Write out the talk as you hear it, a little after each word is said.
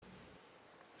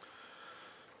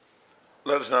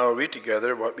Let us now read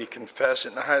together what we confess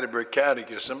in the Heidelberg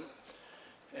Catechism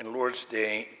in Lord's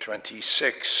Day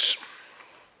 26.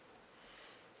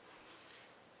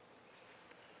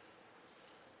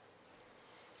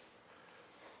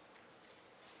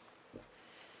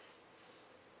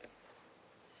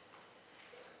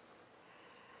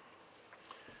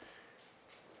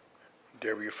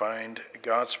 There we find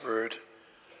God's Word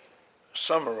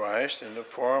summarized in the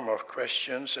form of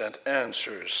questions and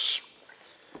answers.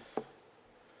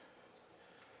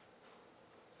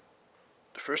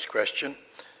 The first question: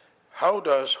 how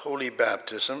does holy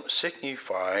baptism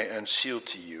signify and seal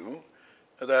to you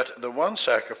that the one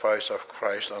sacrifice of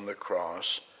Christ on the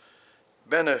cross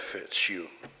benefits you?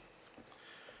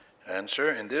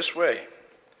 Answer: in this way.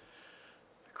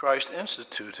 Christ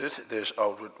instituted this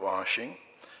outward washing,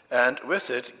 and with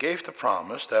it gave the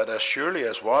promise that as surely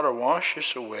as water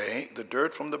washes away the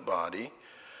dirt from the body,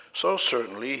 so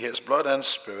certainly his blood and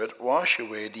spirit wash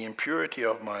away the impurity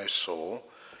of my soul,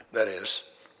 that is,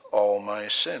 all my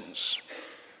sins.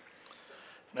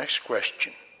 Next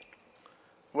question: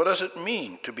 what does it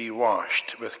mean to be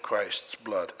washed with Christ's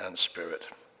blood and spirit?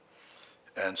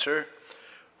 Answer: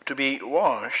 to be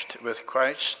washed with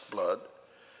Christ's blood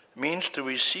means to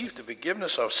receive the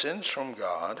forgiveness of sins from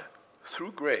God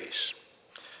through grace,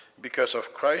 because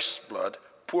of Christ's blood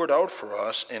poured out for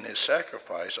us in his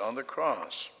sacrifice on the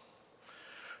cross.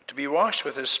 To be washed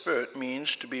with his Spirit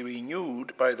means to be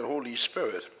renewed by the Holy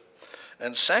Spirit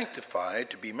and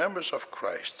sanctified to be members of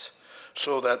Christ,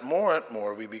 so that more and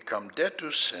more we become dead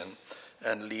to sin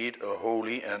and lead a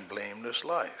holy and blameless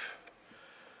life.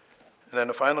 And then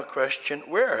the final question: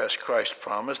 where has Christ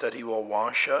promised that he will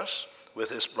wash us with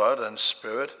his blood and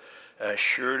Spirit as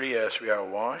surely as we are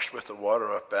washed with the water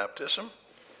of baptism?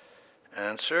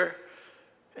 Answer: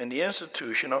 in the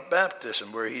institution of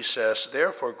baptism, where he says,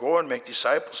 "Therefore go and make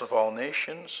disciples of all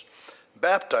nations,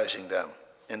 baptizing them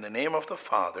in the name of the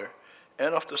Father,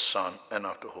 and of the Son, and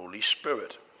of the Holy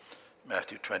Spirit."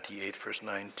 Matthew 28, verse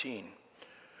 19.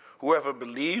 Whoever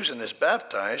believes and is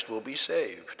baptized will be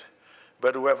saved,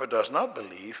 but whoever does not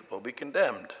believe will be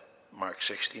condemned. Mark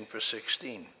 16, verse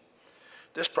 16.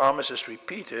 This promise is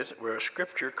repeated where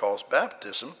Scripture calls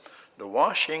baptism the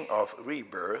washing of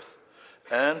rebirth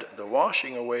and the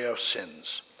washing away of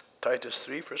sins. Titus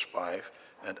 3, verse 5,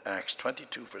 and Acts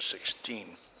 22, verse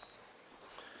 16.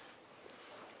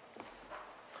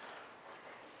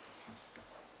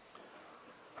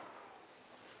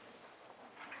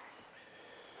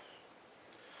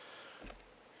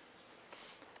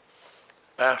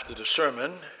 After the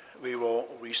sermon, we will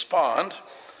respond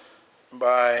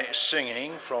by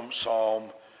singing from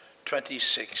Psalm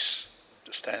 26,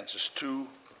 the stanzas 2,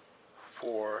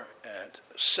 4, and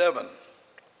 7.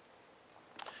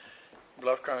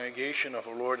 Beloved congregation of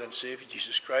our Lord and Savior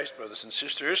Jesus Christ, brothers and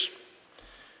sisters,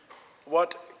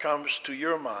 what comes to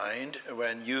your mind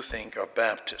when you think of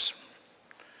baptism?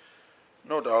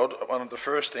 No doubt one of the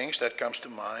first things that comes to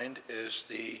mind is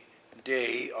the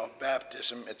day of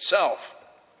baptism itself.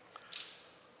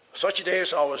 Such a day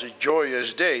is always a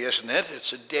joyous day, isn't it?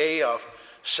 It's a day of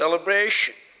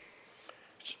celebration.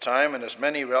 It's a time when as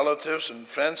many relatives and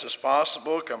friends as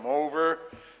possible come over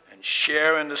and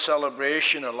share in the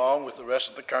celebration along with the rest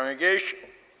of the congregation.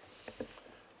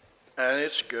 And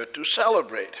it's good to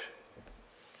celebrate.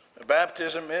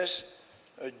 Baptism is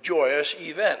a joyous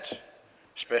event,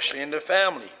 especially in the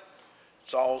family.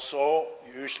 It's also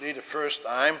usually the first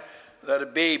time that a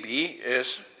baby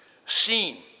is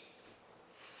seen.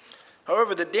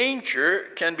 However, the danger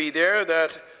can be there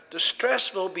that the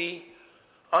stress will be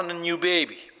on the new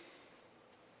baby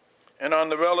and on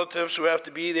the relatives who have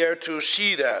to be there to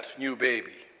see that new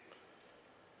baby.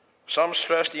 Some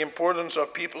stress the importance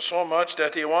of people so much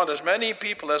that they want as many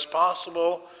people as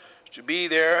possible to be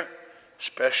there,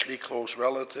 especially close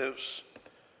relatives.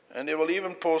 And they will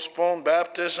even postpone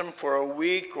baptism for a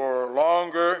week or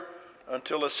longer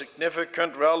until a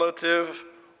significant relative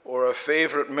or a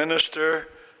favorite minister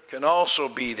can also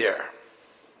be there.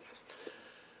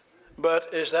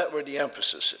 But is that where the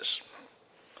emphasis is?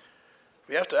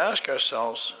 We have to ask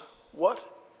ourselves, what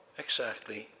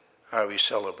exactly are we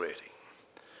celebrating?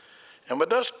 And what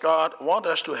does God want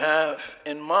us to have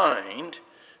in mind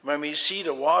when we see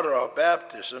the water of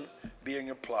baptism being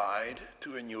applied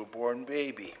to a newborn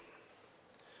baby?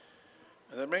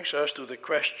 And that brings us to the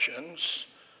questions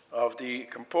of the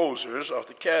composers of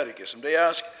the Catechism. They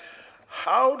ask,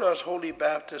 how does holy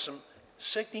baptism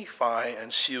signify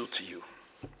and seal to you?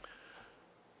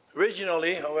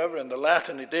 Originally, however, in the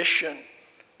Latin edition,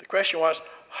 the question was,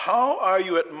 how are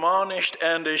you admonished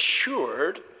and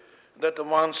assured that the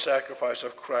one sacrifice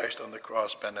of Christ on the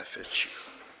cross benefits you?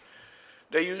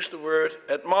 they use the word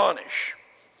admonish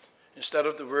instead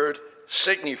of the word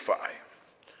signify.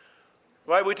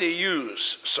 Why would they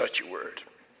use such a word?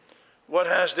 What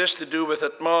has this to do with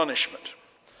admonishment?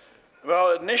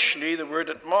 Well, initially the word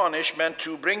admonish meant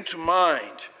to bring to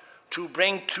mind, to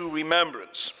bring to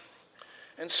remembrance.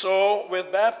 And so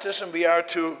with baptism we are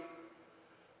to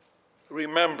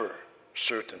remember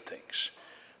certain things.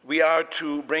 We are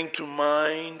to bring to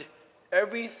mind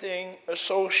everything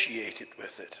associated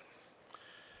with it.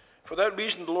 For that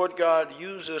reason, the Lord God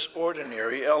uses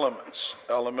ordinary elements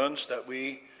that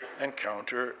we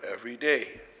encounter every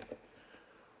day.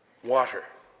 Water.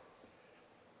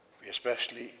 We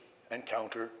especially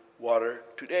encounter water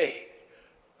today.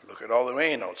 Look at all the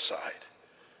rain outside.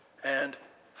 And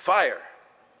fire.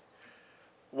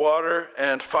 Water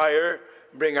and fire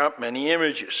bring up many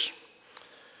images.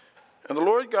 And the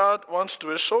Lord God wants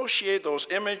to associate those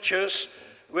images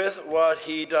with what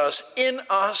he does in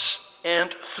us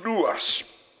and through us,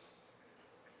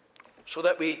 so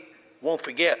that we won't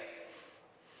forget.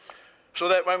 So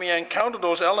that when we encounter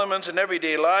those elements in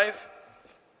everyday life,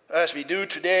 as we do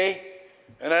today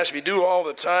and as we do all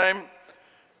the time,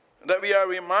 that we are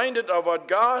reminded of what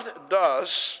God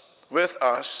does with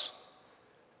us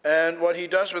and what he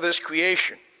does with his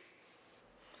creation.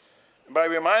 By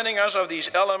reminding us of these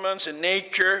elements in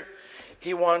nature,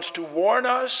 he wants to warn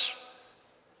us,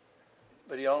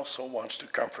 but he also wants to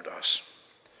comfort us.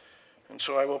 And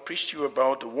so I will preach to you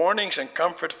about the warnings and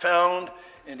comfort found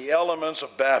in the elements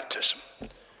of baptism.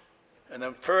 And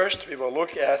then first we will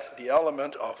look at the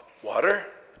element of water,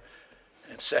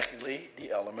 and secondly,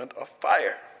 the element of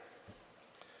fire.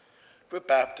 For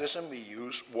baptism we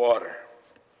use water.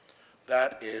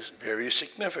 That is very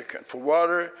significant, for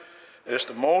water is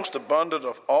the most abundant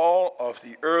of all of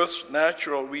the earth's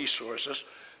natural resources,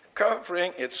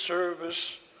 covering its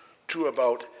surface to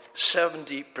about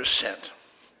 70%.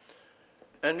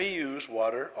 And we use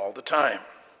water all the time.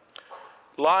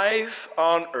 Life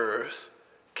on earth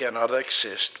cannot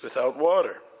exist without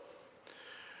water.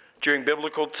 During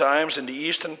biblical times in the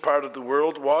eastern part of the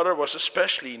world, water was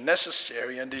especially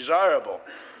necessary and desirable.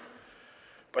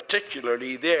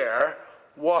 Particularly there,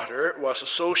 water was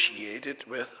associated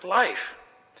with life.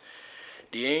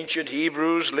 The ancient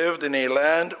Hebrews lived in a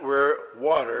land where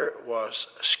water was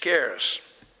scarce.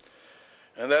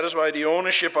 And that is why the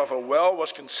ownership of a well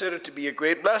was considered to be a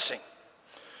great blessing.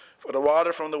 For the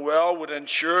water from the well would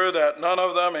ensure that none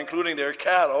of them, including their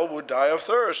cattle, would die of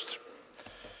thirst.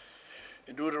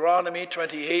 In Deuteronomy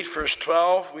 28, verse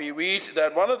 12, we read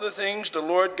that one of the things the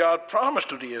Lord God promised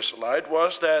to the Israelite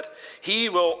was that he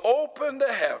will open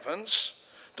the heavens,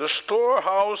 the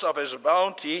storehouse of his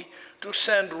bounty, to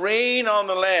send rain on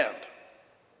the land.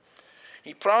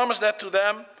 He promised that to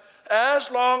them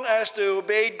as long as they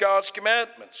obeyed God's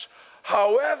commandments.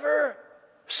 However,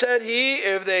 said he,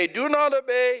 if they do not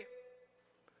obey,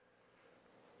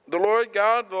 the Lord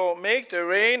God will make the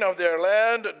rain of their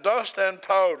land dust and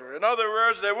powder. In other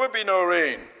words, there would be no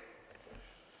rain.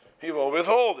 He will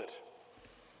withhold it.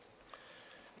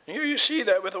 Here you see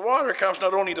that with the water comes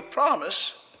not only the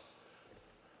promise,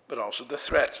 but also the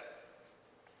threat.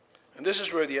 And this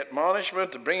is where the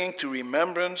admonishment, the bringing to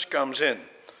remembrance, comes in.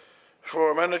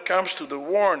 For when it comes to the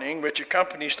warning which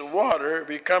accompanies the water,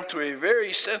 we come to a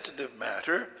very sensitive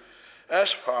matter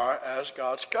as far as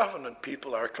God's covenant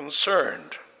people are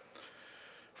concerned.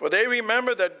 For they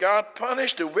remember that God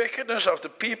punished the wickedness of the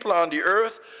people on the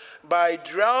earth by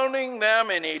drowning them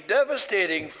in a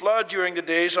devastating flood during the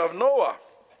days of Noah.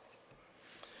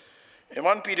 In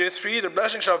 1 Peter 3, the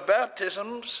blessings of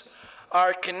baptisms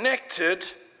are connected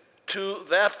to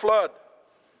that flood.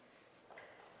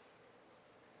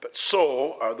 But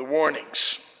so are the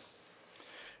warnings.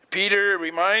 Peter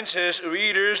reminds his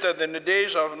readers that in the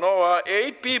days of Noah,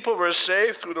 8 people were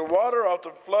saved through the water of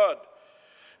the flood.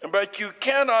 But you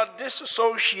cannot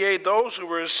disassociate those who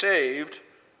were saved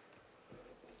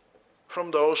from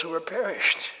those who were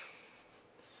perished.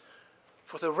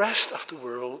 For the rest of the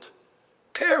world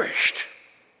perished.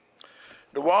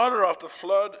 The water of the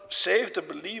flood saved the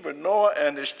believer Noah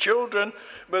and his children,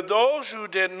 but those who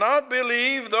did not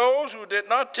believe, those who did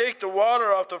not take the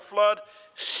water of the flood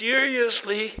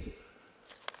seriously,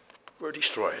 were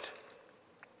destroyed.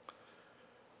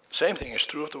 The same thing is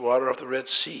true of the water of the Red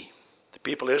Sea. The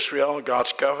people of Israel,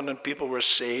 God's covenant people, were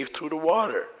saved through the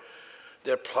water.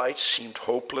 Their plight seemed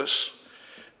hopeless.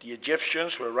 The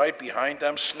Egyptians were right behind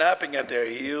them, snapping at their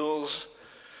heels,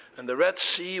 and the Red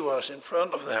Sea was in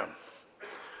front of them.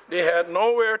 They had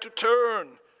nowhere to turn.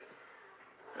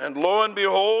 And lo and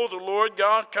behold, the Lord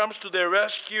God comes to their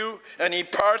rescue, and he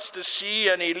parts the sea,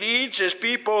 and he leads his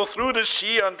people through the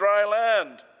sea on dry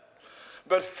land.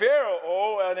 But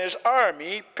Pharaoh and his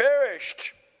army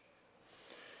perished.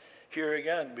 Here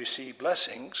again we see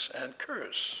blessings and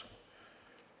curse.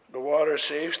 The water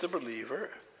saves the believer,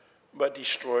 but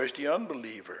destroys the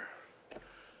unbeliever.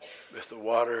 With the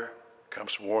water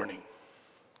comes warning.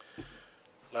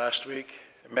 Last week,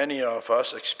 many of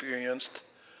us experienced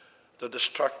the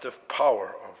destructive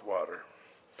power of water.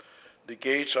 The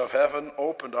gates of heaven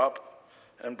opened up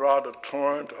and brought a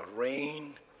torrent of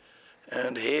rain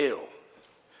and hail.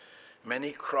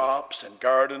 Many crops and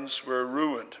gardens were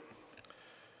ruined.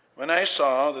 When I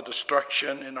saw the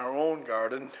destruction in our own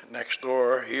garden next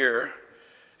door here,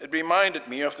 it reminded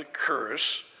me of the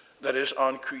curse that is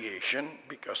on creation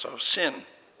because of sin.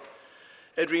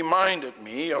 It reminded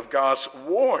me of God's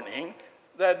warning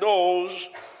that those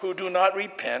who do not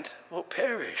repent will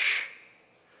perish.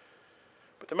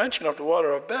 But the mention of the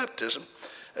water of baptism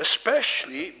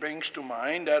especially brings to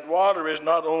mind that water is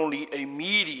not only a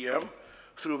medium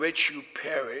through which you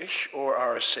perish or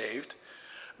are saved,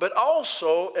 but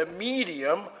also a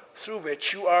medium through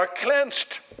which you are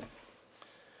cleansed.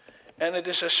 And it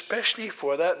is especially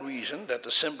for that reason that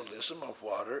the symbolism of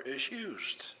water is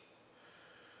used.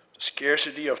 The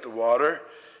scarcity of the water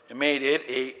made it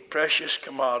a precious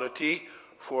commodity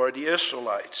for the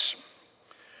Israelites.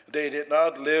 They did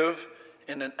not live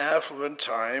in an affluent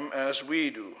time as we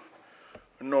do,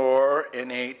 nor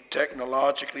in a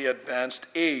technologically advanced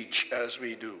age as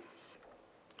we do.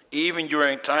 Even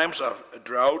during times of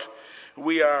drought,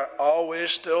 we are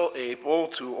always still able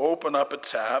to open up a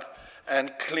tap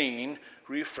and clean,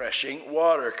 refreshing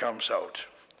water comes out.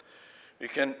 We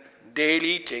can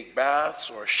daily take baths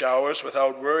or showers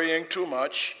without worrying too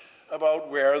much about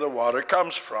where the water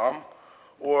comes from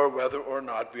or whether or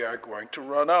not we are going to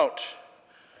run out.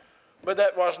 But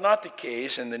that was not the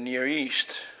case in the Near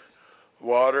East.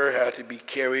 Water had to be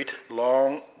carried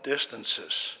long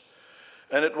distances.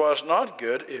 And it was not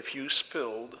good if you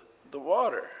spilled the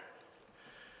water.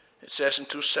 It says in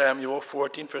 2 Samuel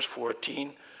 14, verse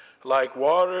 14, like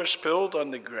water spilled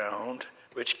on the ground,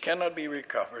 which cannot be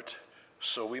recovered,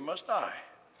 so we must die.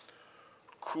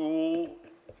 Cool,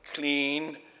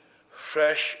 clean,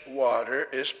 fresh water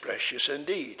is precious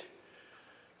indeed.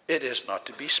 It is not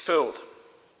to be spilled.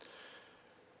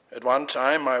 At one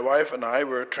time, my wife and I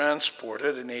were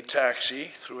transported in a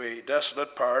taxi through a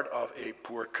desolate part of a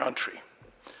poor country.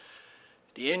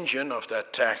 The engine of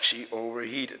that taxi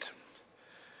overheated.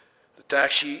 The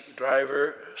taxi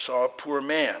driver saw a poor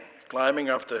man climbing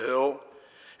up the hill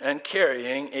and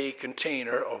carrying a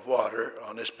container of water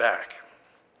on his back.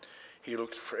 He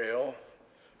looked frail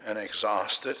and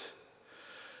exhausted,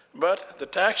 but the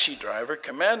taxi driver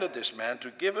commanded this man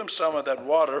to give him some of that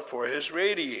water for his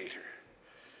radiator.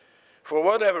 For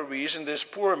whatever reason, this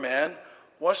poor man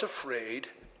was afraid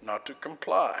not to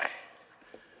comply.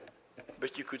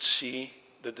 But you could see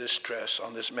the distress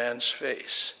on this man's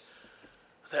face.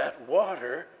 That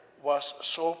water was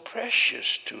so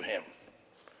precious to him.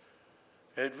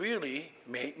 It really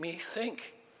made me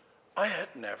think. I had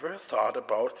never thought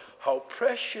about how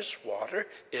precious water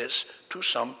is to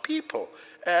some people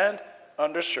and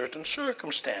under certain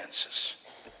circumstances.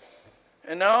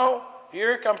 And now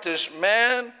here comes this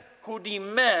man who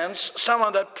demands some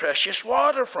of that precious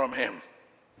water from him.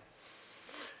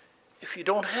 If you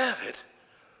don't have it,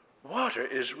 water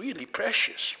is really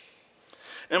precious.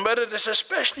 But it is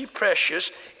especially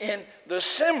precious in the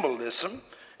symbolism,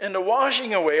 in the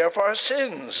washing away of our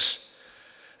sins.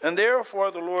 And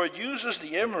therefore the Lord uses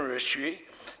the imagery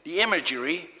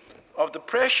of the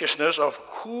preciousness of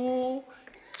cool,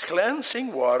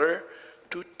 cleansing water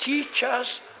to teach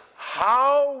us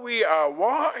how we are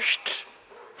washed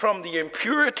from the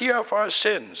impurity of our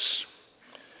sins.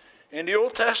 In the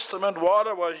Old Testament,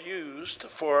 water was used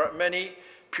for many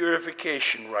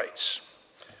purification rites.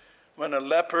 When a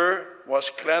leper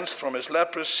was cleansed from his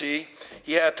leprosy,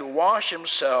 he had to wash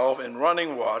himself in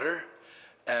running water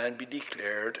and be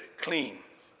declared clean.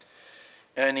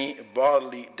 Any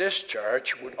bodily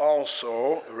discharge would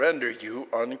also render you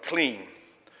unclean.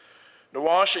 The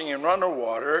washing in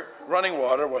running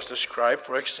water was described,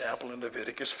 for example, in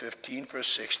Leviticus 15, verse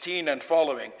 16 and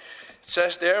following. It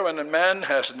says there, when a man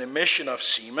has an emission of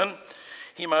semen,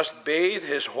 he must bathe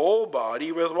his whole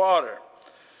body with water,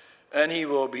 and he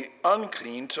will be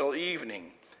unclean till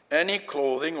evening. Any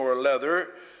clothing or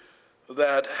leather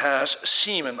that has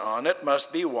semen on it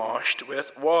must be washed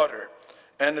with water,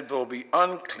 and it will be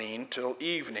unclean till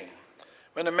evening.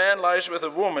 When a man lies with a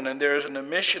woman and there is an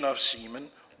emission of semen,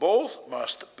 both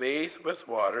must bathe with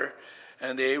water,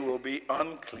 and they will be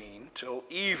unclean till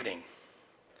evening.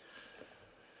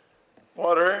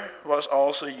 Water was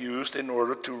also used in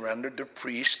order to render the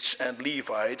priests and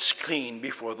Levites clean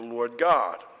before the Lord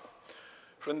God.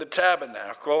 For in the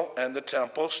tabernacle and the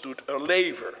temple stood a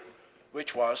laver,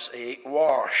 which was a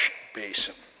wash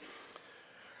basin.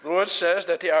 The Lord says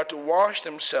that they are to wash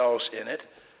themselves in it,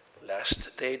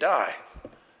 lest they die.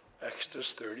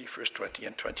 Exodus 30, verse 20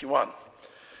 and 21.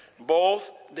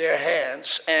 Both their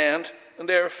hands and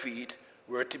their feet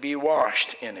were to be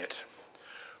washed in it.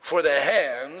 For the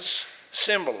hands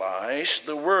symbolize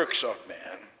the works of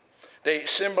man. They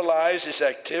symbolize his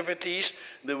activities,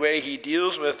 the way he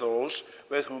deals with those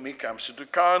with whom he comes into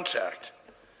contact.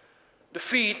 The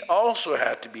feet also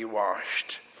had to be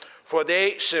washed, for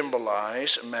they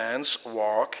symbolize man's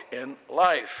walk in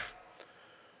life.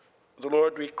 The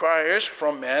Lord requires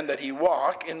from man that he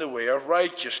walk in the way of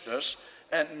righteousness,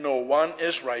 and no one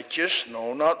is righteous,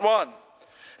 no, not one.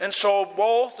 And so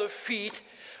both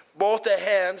the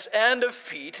hands and the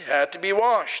feet had to be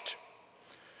washed.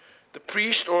 The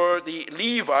priest or the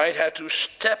Levite had to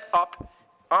step up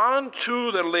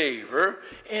onto the laver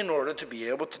in order to be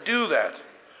able to do that.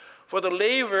 For the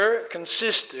laver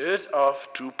consisted of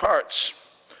two parts,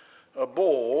 a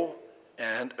bowl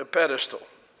and a pedestal.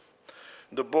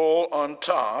 The bowl on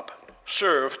top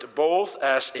served both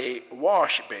as a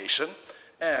wash basin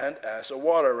and as a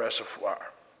water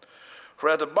reservoir. For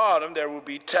at the bottom there would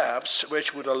be taps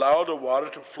which would allow the water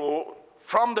to flow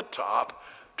from the top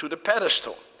to the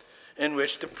pedestal, in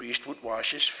which the priest would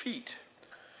wash his feet.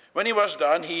 When he was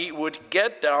done, he would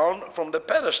get down from the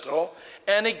pedestal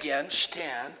and again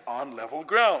stand on level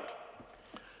ground.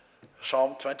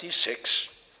 Psalm 26,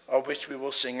 of which we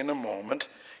will sing in a moment,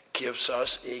 gives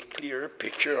us a clear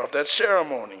picture of that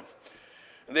ceremony.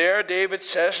 There, David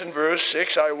says in verse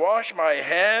 6, I wash my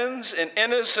hands in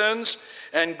innocence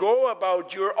and go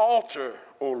about your altar,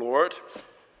 O Lord.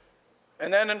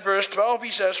 And then in verse 12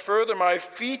 he says, further, my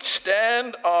feet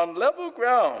stand on level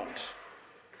ground.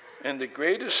 In the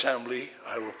great assembly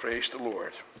I will praise the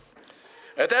Lord.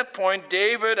 At that point,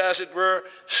 David, as it were,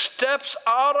 steps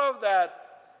out of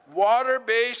that water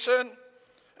basin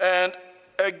and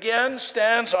again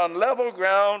stands on level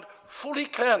ground, fully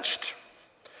cleansed.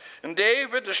 And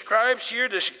David describes here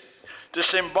the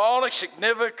symbolic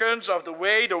significance of the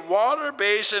way the water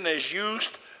basin is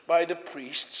used by the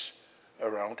priests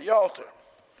around the altar.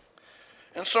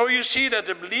 And so you see that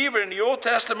the believer in the Old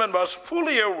Testament was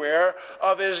fully aware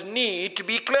of his need to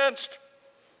be cleansed.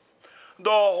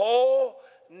 The whole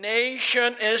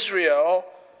nation Israel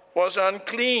was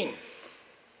unclean.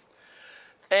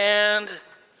 And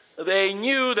they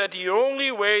knew that the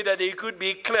only way that they could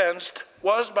be cleansed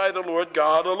was by the Lord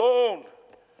God alone.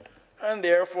 And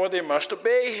therefore they must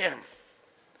obey him.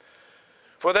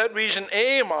 For that reason,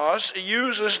 Amos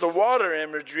uses the water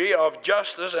imagery of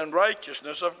justice and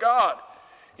righteousness of God.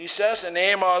 He says in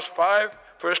Amos 5,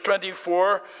 verse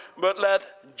 24, but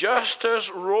let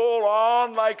justice roll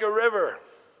on like a river,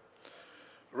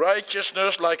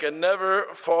 righteousness like a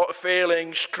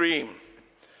never-failing stream.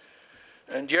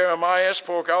 And Jeremiah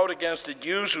spoke out against the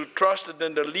Jews who trusted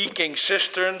in the leaking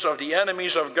cisterns of the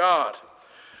enemies of God.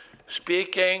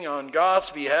 Speaking on God's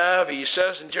behalf, he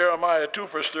says in Jeremiah 2,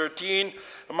 verse 13,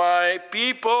 my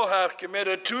people have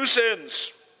committed two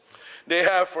sins. They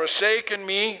have forsaken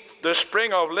me, the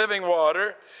spring of living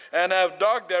water, and have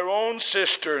dug their own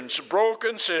cisterns,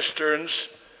 broken cisterns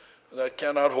that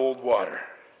cannot hold water.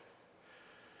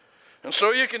 And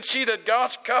so you can see that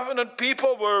God's covenant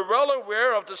people were well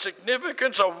aware of the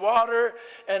significance of water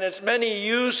and its many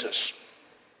uses.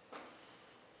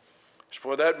 It's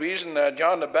for that reason that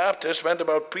John the Baptist went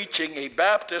about preaching a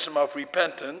baptism of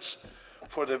repentance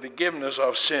for the forgiveness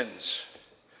of sins.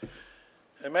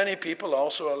 And many people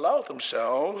also allowed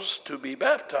themselves to be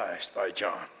baptized by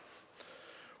John,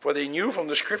 for they knew from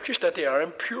the scriptures that they are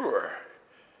impure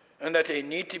and that they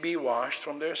need to be washed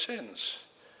from their sins.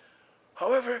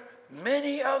 However,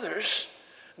 many others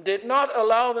did not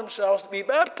allow themselves to be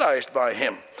baptized by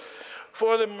him,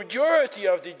 for the majority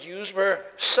of the Jews were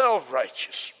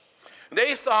self-righteous.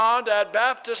 They thought that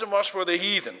baptism was for the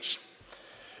heathens.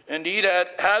 Indeed, it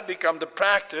had become the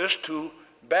practice to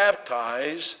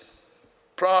baptize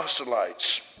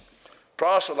proselytes.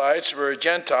 Proselytes were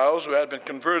Gentiles who had been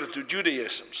converted to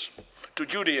Judaism.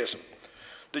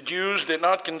 The Jews did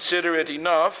not consider it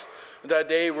enough that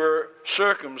they were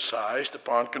circumcised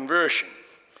upon conversion.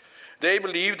 They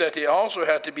believed that they also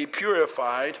had to be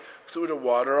purified through the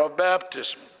water of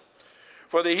baptism.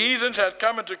 For the heathens had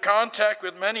come into contact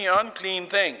with many unclean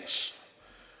things.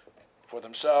 For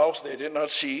themselves, they did not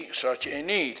see such a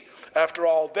need. After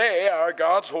all, they are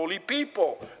God's holy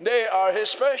people. They are his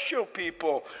special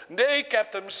people. They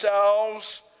kept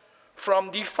themselves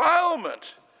from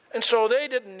defilement. And so they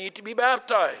didn't need to be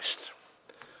baptized.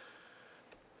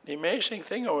 The amazing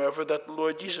thing, however, that the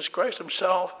Lord Jesus Christ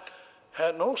himself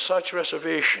had no such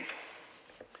reservation.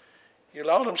 He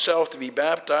allowed himself to be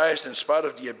baptized in spite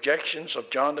of the objections of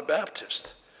John the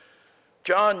Baptist.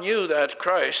 John knew that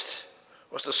Christ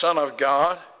was the Son of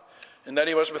God and that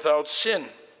he was without sin.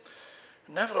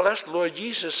 Nevertheless, the Lord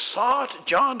Jesus sought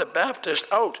John the Baptist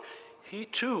out. He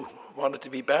too wanted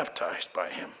to be baptized by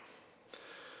him.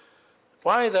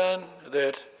 Why then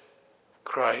did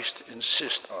Christ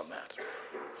insist on that?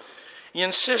 He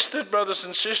insisted, brothers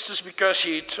and sisters, because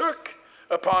he took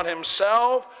upon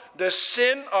himself the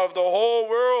sin of the whole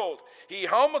world. He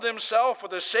humbled himself for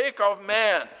the sake of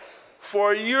man,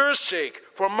 for your sake,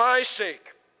 for my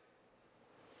sake.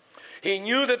 He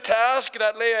knew the task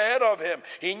that lay ahead of him.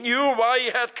 He knew why he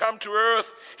had come to earth.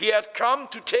 He had come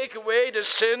to take away the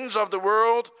sins of the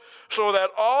world so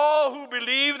that all who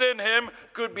believed in him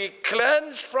could be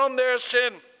cleansed from their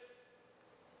sin.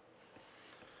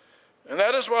 And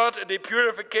that is what the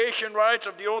purification rites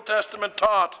of the Old Testament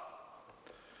taught.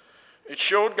 It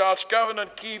showed God's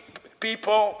covenant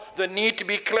people the need to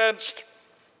be cleansed.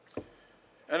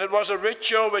 And it was a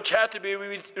ritual which had to be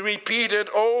repeated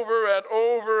over and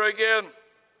over again,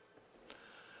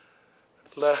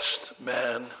 lest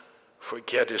man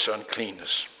forget his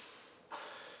uncleanness.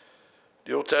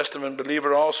 The Old Testament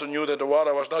believer also knew that the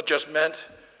water was not just meant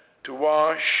to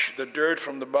wash the dirt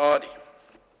from the body.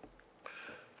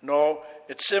 No,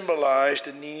 it symbolized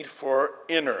the need for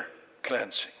inner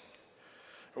cleansing.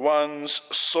 One's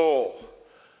soul,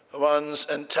 one's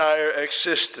entire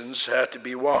existence had to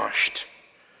be washed.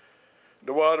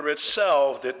 The water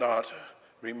itself did not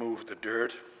remove the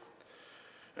dirt.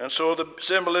 And so the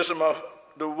symbolism of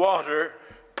the water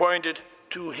pointed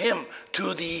to him,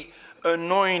 to the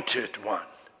anointed one,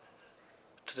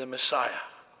 to the Messiah,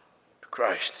 to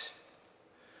Christ.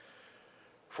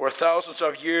 For thousands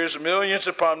of years, millions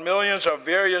upon millions of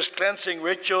various cleansing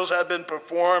rituals had been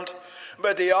performed,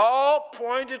 but they all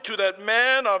pointed to that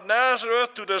man of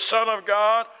Nazareth, to the Son of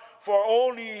God, for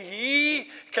only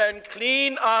he can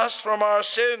clean us from our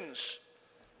sins.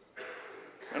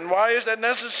 And why is that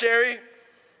necessary?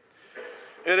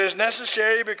 It is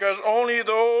necessary because only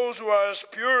those who are as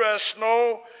pure as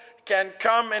snow can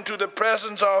come into the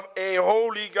presence of a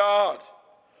holy God,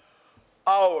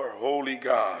 our holy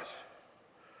God.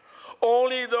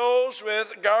 Only those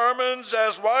with garments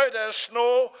as white as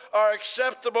snow are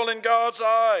acceptable in God's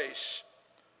eyes.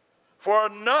 For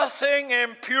nothing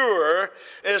impure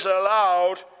is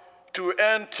allowed to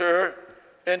enter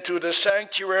into the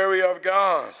sanctuary of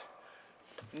God.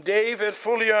 David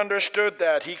fully understood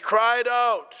that. He cried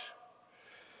out,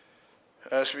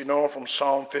 as we know from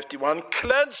Psalm 51,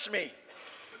 "Cleanse me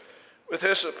with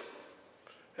hyssop,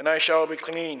 and I shall be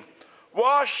clean.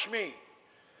 Wash me,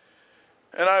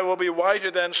 and I will be whiter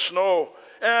than snow.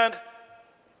 And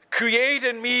create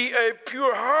in me a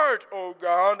pure heart, O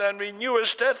God, and renew a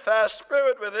steadfast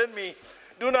spirit within me.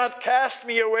 Do not cast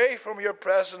me away from your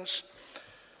presence,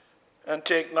 and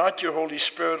take not your Holy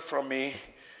Spirit from me.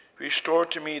 Restore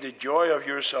to me the joy of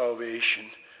your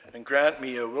salvation, and grant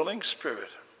me a willing spirit."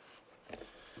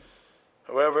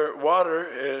 However, water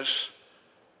is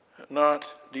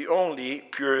not the only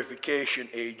purification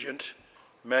agent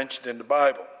mentioned in the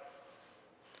Bible.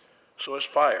 So is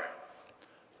fire.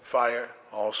 Fire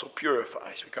also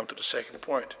purifies. We come to the second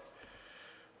point.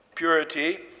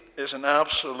 Purity is an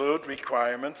absolute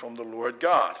requirement from the Lord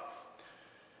God.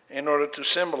 In order to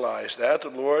symbolize that, the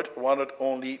Lord wanted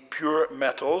only pure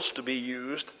metals to be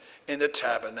used in the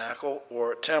tabernacle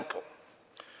or temple.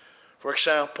 For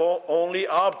example, only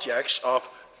objects of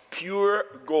pure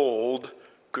gold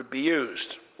could be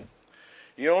used.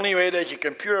 The only way that you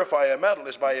can purify a metal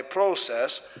is by a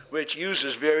process which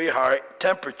uses very high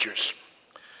temperatures.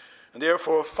 And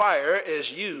therefore, fire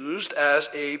is used as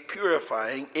a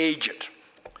purifying agent.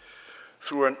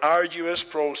 Through an arduous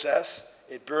process,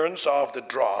 it burns off the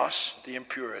dross, the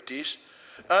impurities,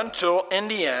 until in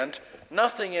the end,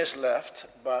 nothing is left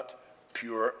but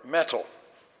pure metal.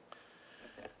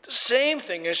 The same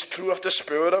thing is true of the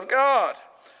Spirit of God.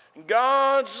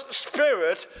 God's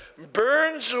Spirit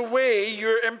burns away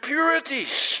your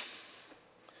impurities.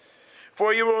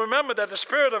 For you will remember that the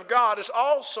Spirit of God is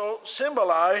also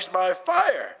symbolized by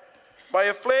fire, by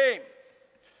a flame.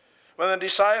 When the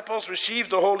disciples received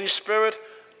the Holy Spirit,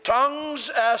 tongues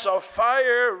as of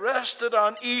fire rested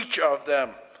on each of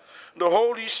them. The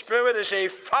Holy Spirit is a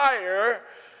fire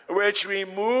which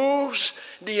removes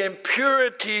the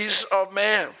impurities of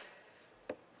man.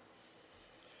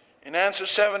 In answer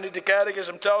 70, the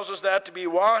Catechism tells us that to be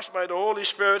washed by the Holy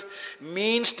Spirit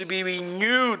means to be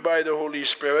renewed by the Holy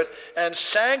Spirit and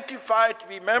sanctified to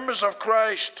be members of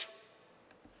Christ.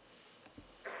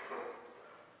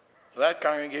 That,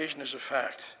 congregation, is a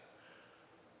fact.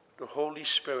 The Holy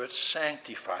Spirit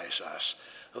sanctifies us.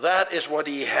 That is what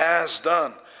he has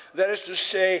done. That is to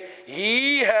say,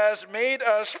 he has made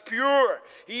us pure.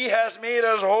 He has made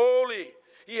us holy.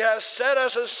 He has set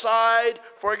us aside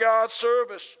for God's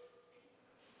service.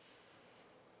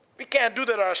 We can't do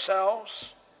that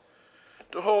ourselves.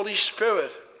 The Holy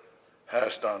Spirit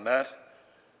has done that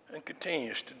and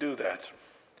continues to do that.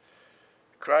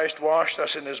 Christ washed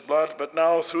us in his blood, but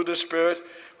now through the Spirit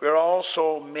we are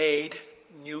also made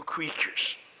new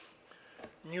creatures.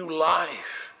 New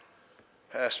life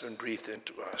has been breathed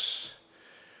into us.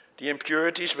 The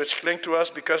impurities which cling to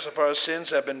us because of our sins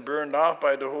have been burned off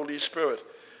by the Holy Spirit.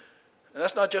 And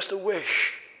that's not just a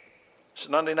wish. It's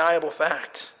an undeniable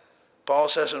fact. Paul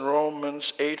says in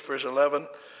Romans 8, verse 11,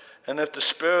 "And if the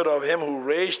Spirit of him who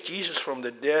raised Jesus from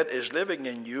the dead is living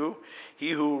in you,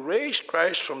 he who raised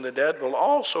Christ from the dead will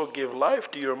also give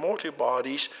life to your mortal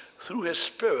bodies through his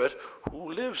Spirit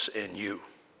who lives in you."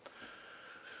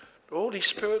 The Holy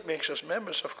Spirit makes us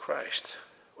members of Christ.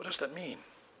 What does that mean?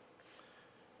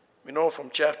 We know from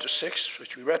chapter 6,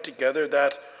 which we read together,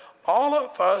 that all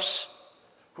of us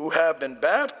who have been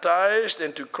baptized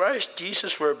into Christ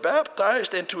Jesus were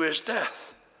baptized into his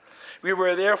death. We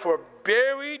were therefore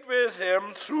buried with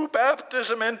him through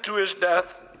baptism into his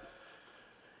death,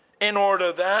 in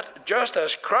order that, just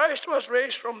as Christ was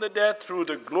raised from the dead through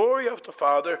the glory of the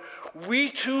Father,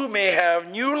 we too may have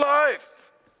new life.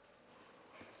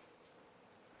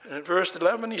 And in verse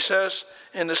 11 he says,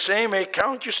 "In the same way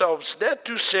count yourselves dead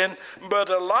to sin, but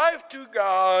alive to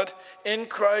God in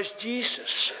Christ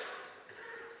Jesus."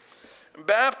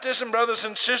 Baptism, brothers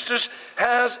and sisters,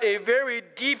 has a very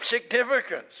deep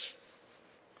significance.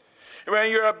 When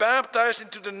you are baptized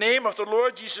into the name of the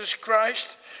Lord Jesus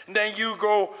Christ, then you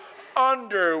go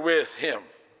under with him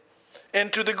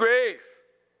into the grave.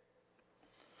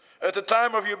 At the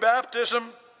time of your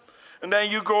baptism, and then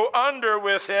you go under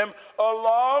with him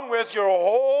along with your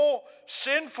whole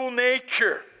sinful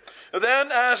nature.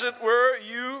 Then, as it were,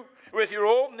 you, with your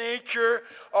old nature,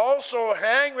 also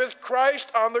hang with Christ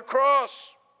on the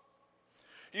cross.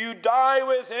 You die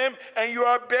with him and you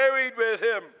are buried with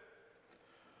him.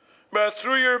 But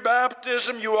through your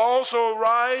baptism, you also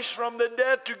rise from the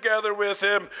dead together with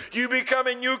him. You become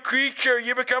a new creature.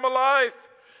 You become alive.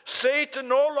 Satan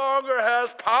no longer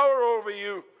has power over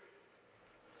you.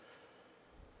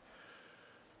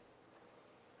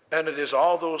 And it is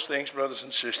all those things, brothers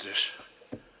and sisters,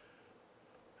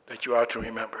 that you are to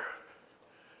remember,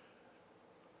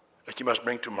 that you must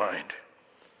bring to mind.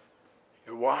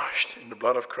 You're washed in the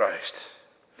blood of Christ.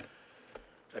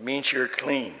 That means you're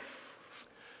clean.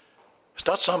 It's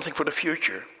not something for the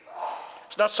future.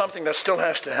 It's not something that still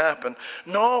has to happen.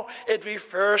 No, it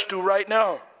refers to right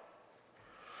now.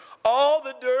 All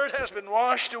the dirt has been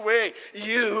washed away.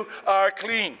 You are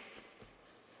clean.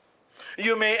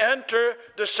 You may enter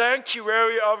the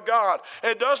sanctuary of God.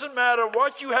 It doesn't matter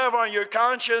what you have on your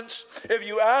conscience. If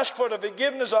you ask for the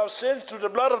forgiveness of sins through the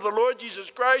blood of the Lord Jesus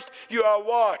Christ, you are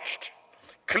washed,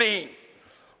 clean,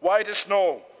 white as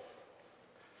snow.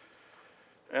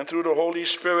 And through the Holy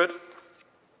Spirit,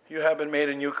 you have been made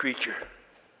a new creature.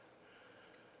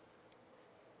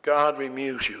 God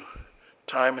renews you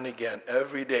time and again,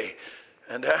 every day.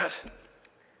 And that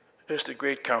is the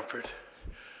great comfort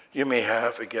you may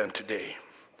have again today.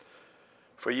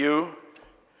 For you,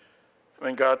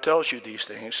 when God tells you these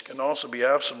things, can also be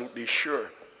absolutely sure,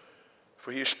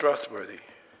 for he is trustworthy.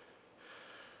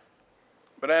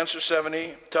 But answer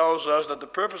 70 tells us that the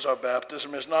purpose of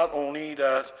baptism is not only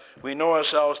that we know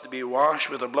ourselves to be washed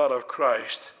with the blood of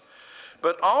Christ,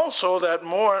 but also that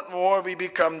more and more we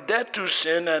become dead to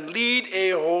sin and lead a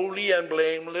holy and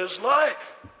blameless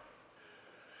life.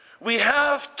 We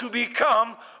have to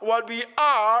become what we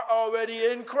are already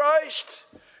in Christ.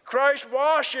 Christ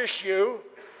washes you.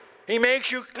 He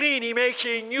makes you clean. He makes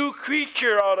a new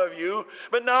creature out of you.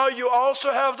 But now you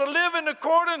also have to live in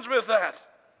accordance with that.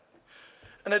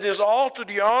 And it is all to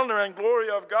the honor and glory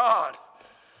of God.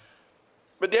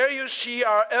 But there you see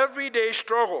our everyday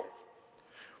struggle.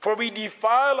 For we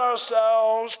defile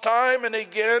ourselves time and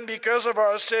again because of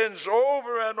our sins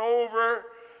over and over.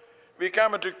 We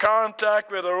come into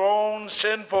contact with our own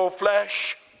sinful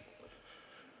flesh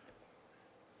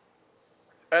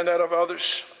and that of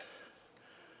others.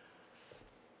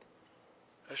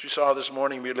 As we saw this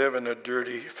morning, we live in a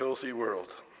dirty, filthy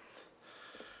world.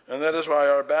 And that is why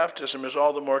our baptism is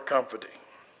all the more comforting.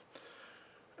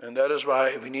 And that is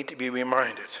why we need to be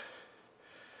reminded.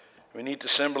 We need the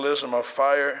symbolism of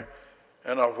fire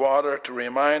and of water to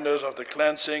remind us of the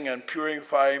cleansing and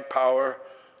purifying power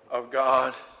of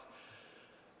God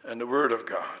and the Word of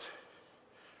God.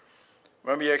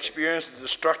 When we experience the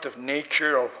destructive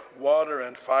nature of water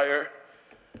and fire,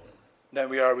 then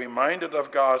we are reminded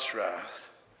of God's wrath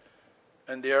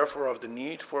and therefore of the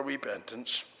need for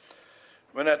repentance.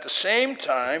 When at the same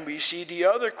time we see the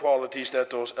other qualities that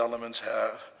those elements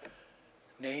have,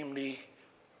 namely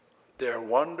their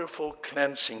wonderful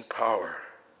cleansing power.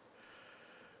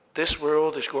 This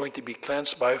world is going to be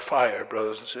cleansed by fire,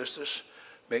 brothers and sisters.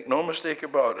 Make no mistake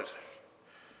about it.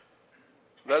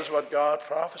 That is what God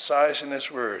prophesies in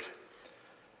His Word.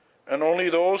 And only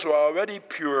those who are already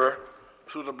pure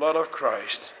through the blood of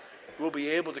Christ will be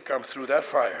able to come through that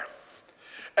fire.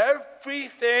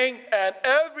 Everything and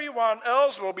everyone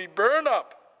else will be burned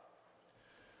up.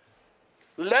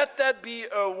 Let that be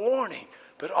a warning,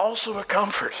 but also a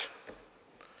comfort.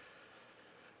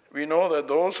 We know that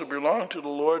those who belong to the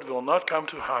Lord will not come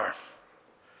to harm.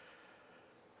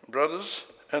 Brothers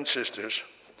and sisters,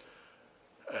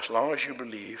 as long as you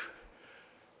believe,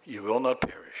 you will not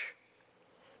perish.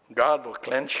 God will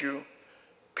cleanse you,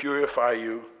 purify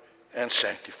you, and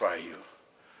sanctify you.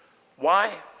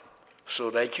 Why? So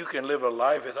that you can live a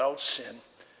life without sin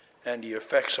and the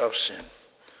effects of sin.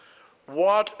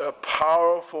 What a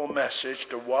powerful message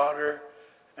the water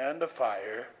and the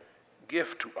fire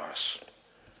give to us.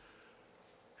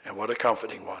 And what a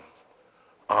comforting one.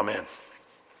 Amen.